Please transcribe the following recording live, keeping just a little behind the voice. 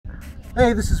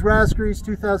Hey, this is Raspberries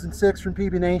 2006 from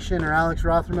PB Nation, or Alex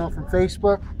Rothermel from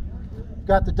Facebook.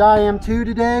 Got the Diam 2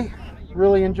 today,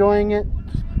 really enjoying it.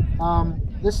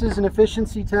 This is an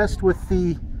efficiency test with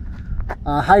the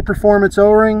high performance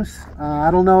O-rings. I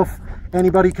don't know if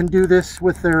anybody can do this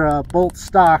with their bolt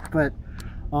stock, but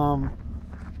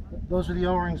those are the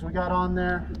O-rings we got on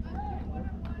there.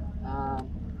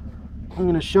 I'm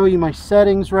going to show you my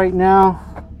settings right now.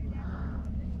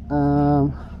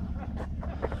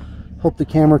 Hope the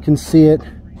camera can see it.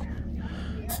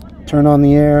 Turn on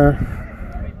the air.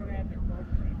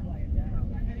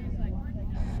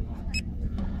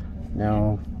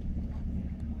 Now,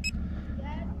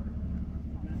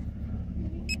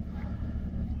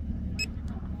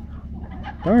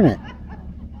 darn it.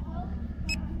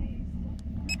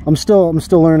 I'm still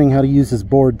learning how to use this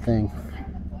board thing.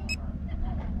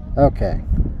 Okay.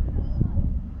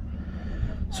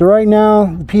 So right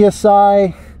now the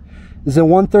PSI is at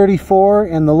 134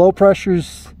 and the low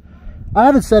pressure's, I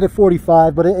have it set at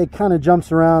 45, but it kind of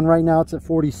jumps around. Right now it's at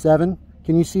 47.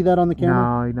 Can you see that on the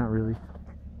camera? No, not really.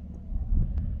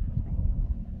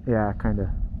 Yeah, kind of.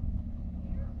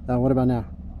 What about now?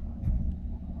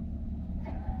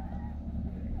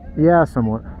 Yeah,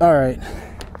 somewhat. All right.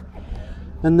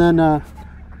 And then I'm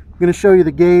going to show you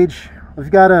the gauge. I've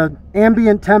got an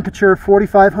ambient temperature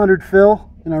 4500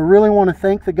 fill, and I really want to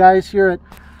thank the guys here at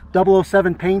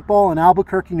 007 Paintball in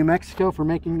Albuquerque, New Mexico for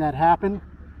making that happen.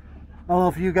 I don't know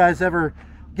if you guys ever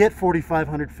get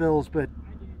 4500 fills, but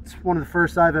it's one of the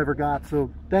first I've ever got,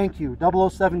 so thank you.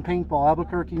 007 Paintball,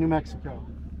 Albuquerque, New Mexico.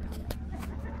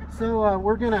 So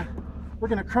we're gonna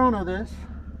chrono this.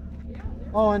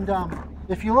 Oh, and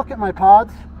if you look at my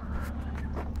pods,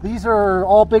 these are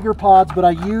all bigger pods, but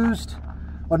I used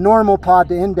a normal pod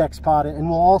to index pod it, and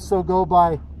we'll also go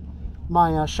by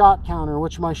my shot counter,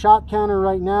 which my shot counter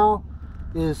right now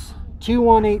is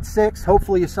 2186.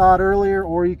 Hopefully you saw it earlier,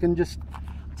 or you can just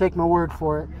take my word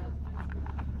for it.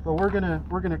 But we're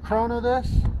gonna chrono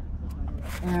this,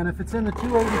 and if it's in the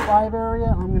 285 area,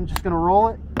 I'm just gonna roll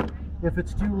it. If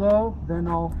it's too low, then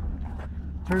I'll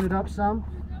turn it up some.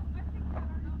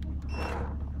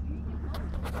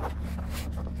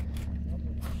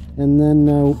 And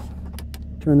then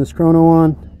turn this chrono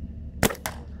on.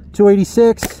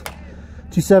 286,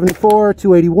 274,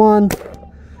 281,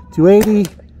 280,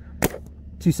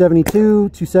 272,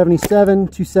 277,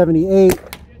 278.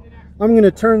 I'm going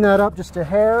to turn that up just a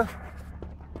hair.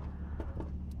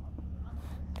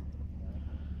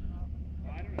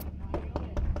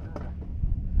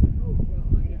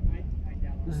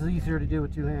 This is easier to do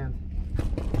with two hands.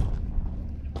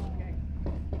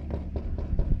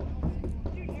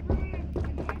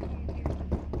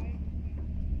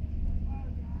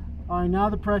 Alright, now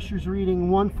the pressure's reading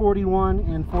 141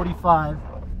 and 45.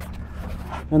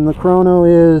 And the chrono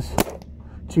is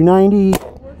 290,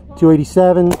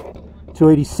 287,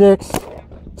 286,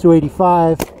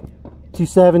 285,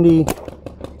 270,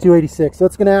 286. So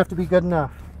it's going to have to be good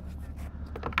enough.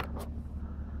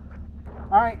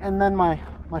 Alright, and then my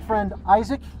friend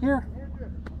Isaac here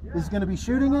is going to be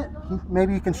shooting it.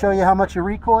 Maybe he can show you how much it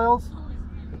recoils.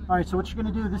 Alright, so what you're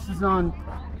going to do, this is on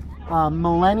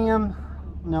Millennium.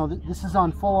 No, this is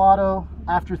on full auto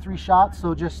after 3 shots,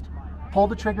 so just pull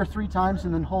the trigger 3 times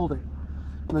and then hold it.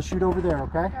 And then shoot over there,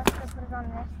 okay?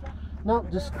 No,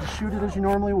 just shoot it as you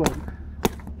normally would.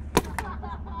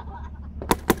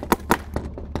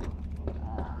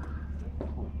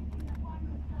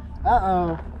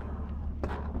 Uh-oh.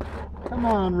 Come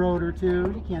on, Rotor 2.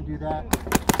 You can't do that.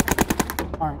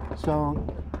 Alright, so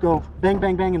go bang,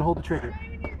 bang, bang, and hold the trigger.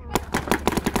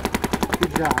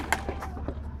 Good job.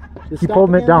 Keep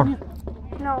holding it down.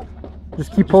 No.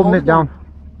 Just keep holding it down.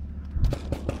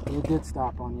 It did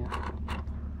stop on you.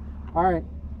 Alright,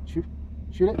 shoot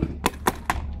it.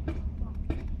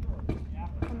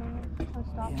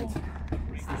 Yeah,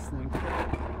 it's this thing.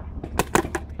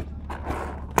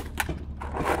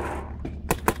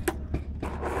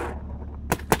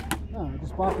 Oh, I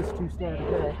just bought this 2-star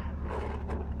today.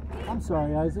 I'm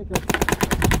sorry, Isaac.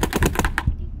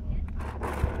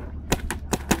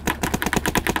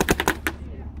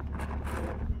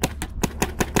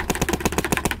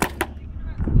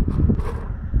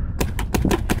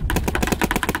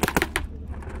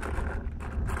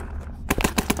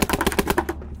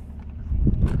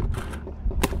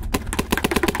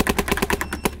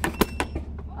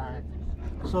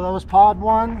 So that was pod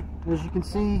 1. As you can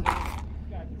see,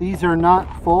 these are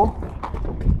not full.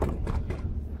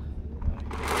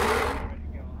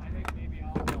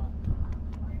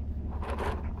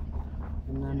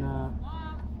 And then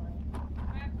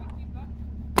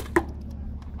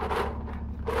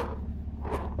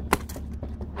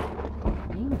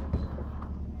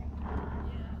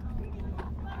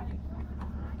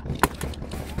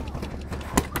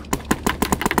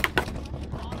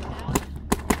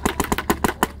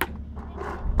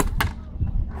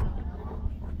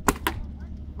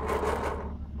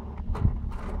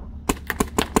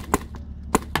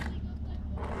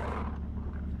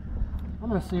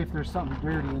gonna see if there's something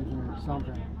dirty in here or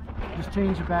something. Just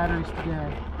change the batteries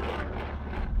today.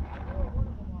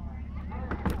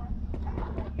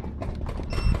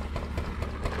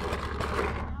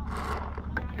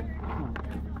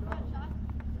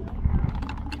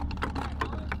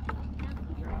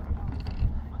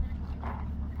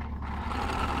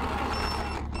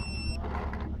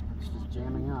 It's just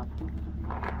jamming up.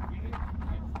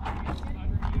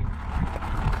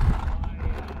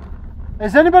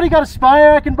 Has anybody got a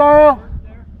spire I can borrow?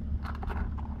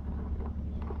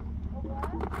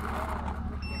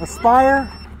 A spire?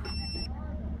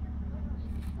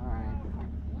 Alright.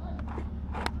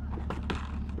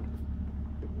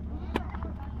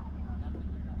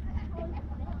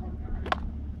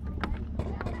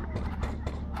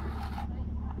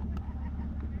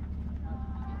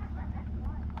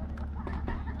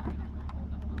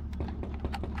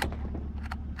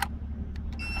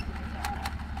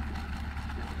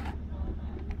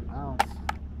 Wow,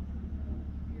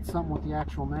 it's something with the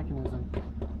actual mechanism.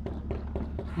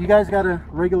 You guys got a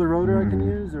regular rotor I can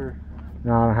use, or?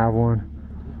 No, I don't have one.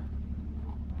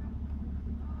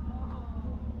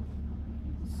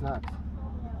 Sucks.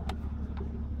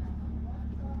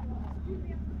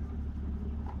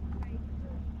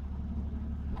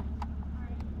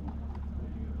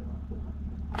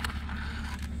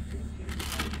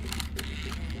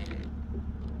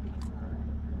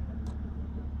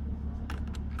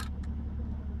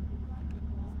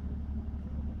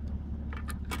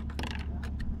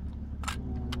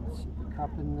 Cup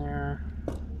in there.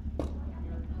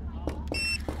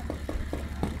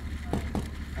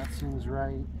 That seems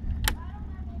right.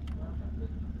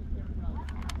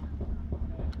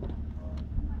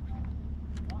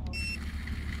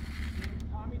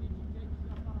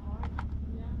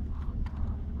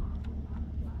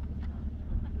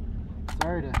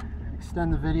 Sorry to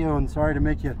extend the video and sorry to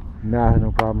make you. Nah,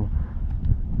 no problem.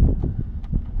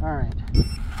 All right.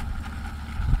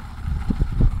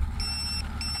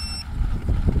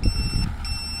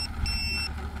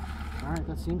 Alright,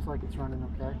 that seems like it's running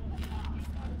okay.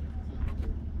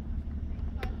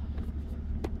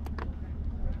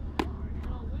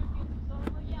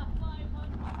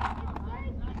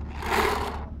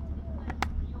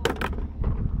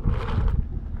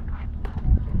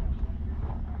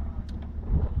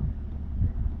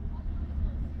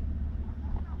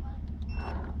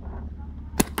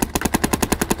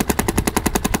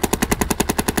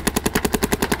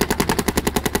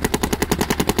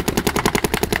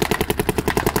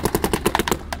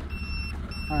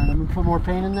 Alright, I'm gonna put more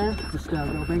paint in there. Just go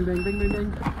bang, bang, bang, bang,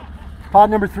 bang. Pod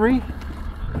number 3.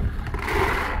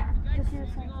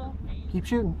 Keep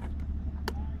shooting.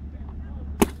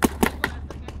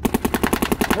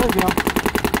 There we go.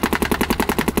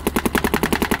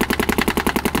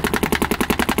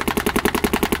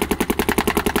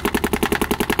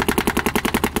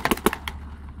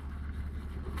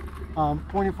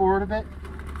 Point it forward a bit.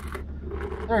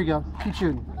 There you go. Keep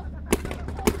shooting.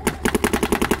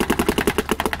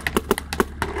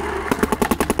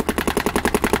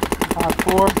 Pod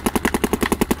 4.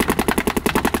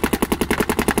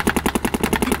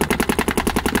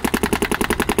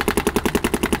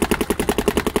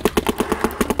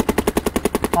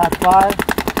 Pod 5.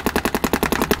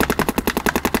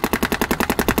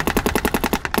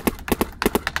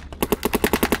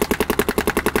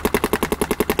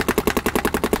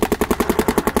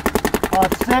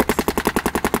 Pod 6.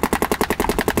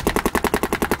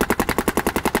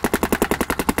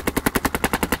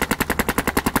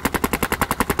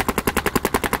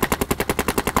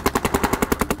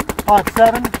 Pod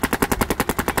 7.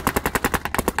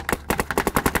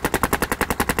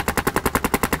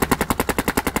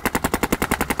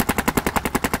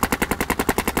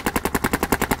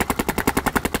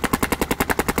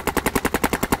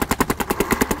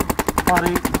 Pod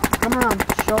 8. Come around,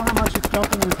 show how much it's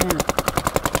dumping in the tank.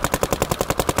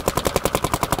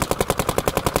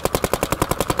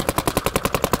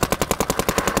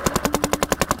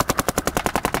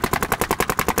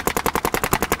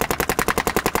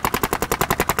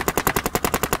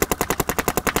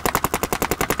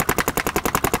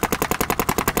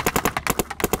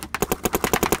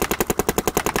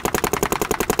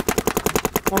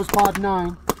 That was pod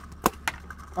 9.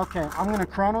 Okay, I'm going to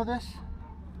chrono this.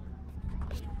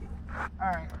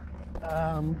 Alright,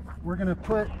 we're going to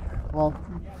put, well,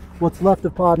 what's left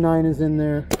of pod 9 is in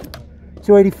there.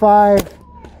 285,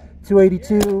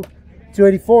 282,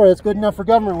 284. That's good enough for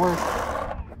government work.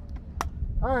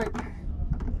 Alright,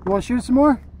 you want to shoot some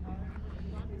more?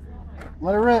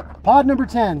 Let it rip. Pod number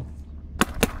 10.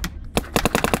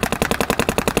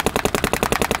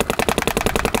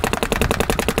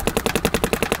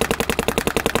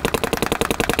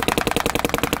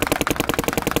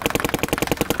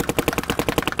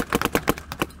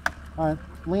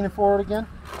 Lean it forward again.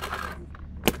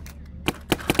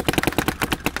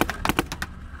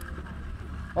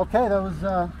 Okay, that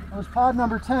was pod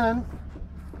number 10.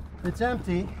 It's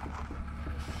empty.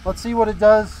 Let's see what it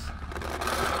does.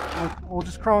 We'll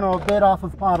just chrono a bit off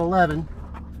of pod 11.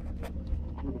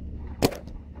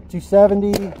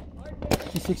 270,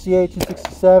 268,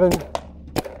 267.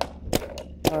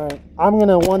 All right, I'm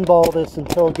gonna one ball this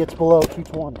until it gets below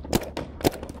 220.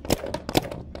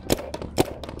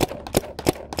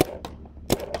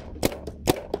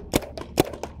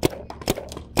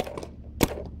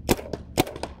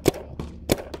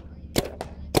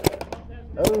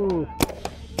 Oh.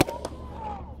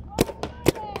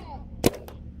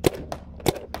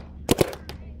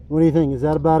 What do you think? Is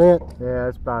that about it? Yeah,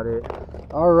 that's about it.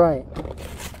 All right.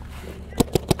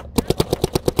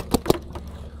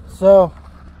 So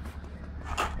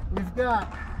we've got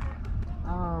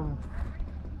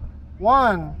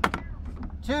 1,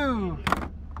 2,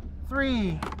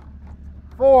 3,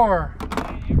 4,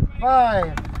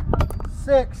 5,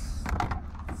 6,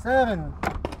 7,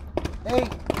 8,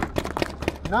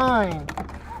 9,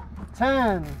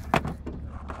 10,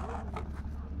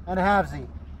 and a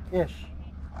halvesy-ish.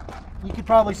 You could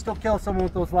probably still kill someone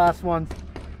with those last ones,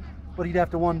 but he'd have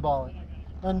to one ball it.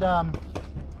 And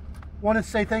want to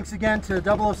say thanks again to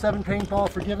 007 Paintball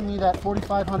for giving me that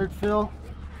 4500 fill.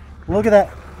 Look at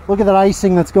that! Look at that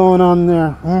icing that's going on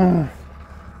there.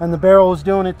 And the barrel was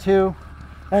doing it too.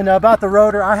 And about the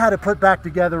rotor, I had it put back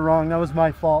together wrong. That was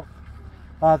my fault.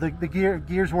 The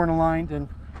gears weren't aligned. And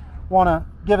want to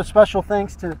give a special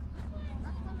thanks to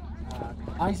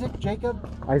Isaac.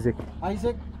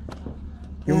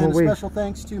 Give him And a a special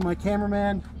thanks to my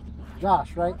cameraman,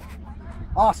 Josh, right?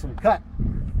 Awesome cut.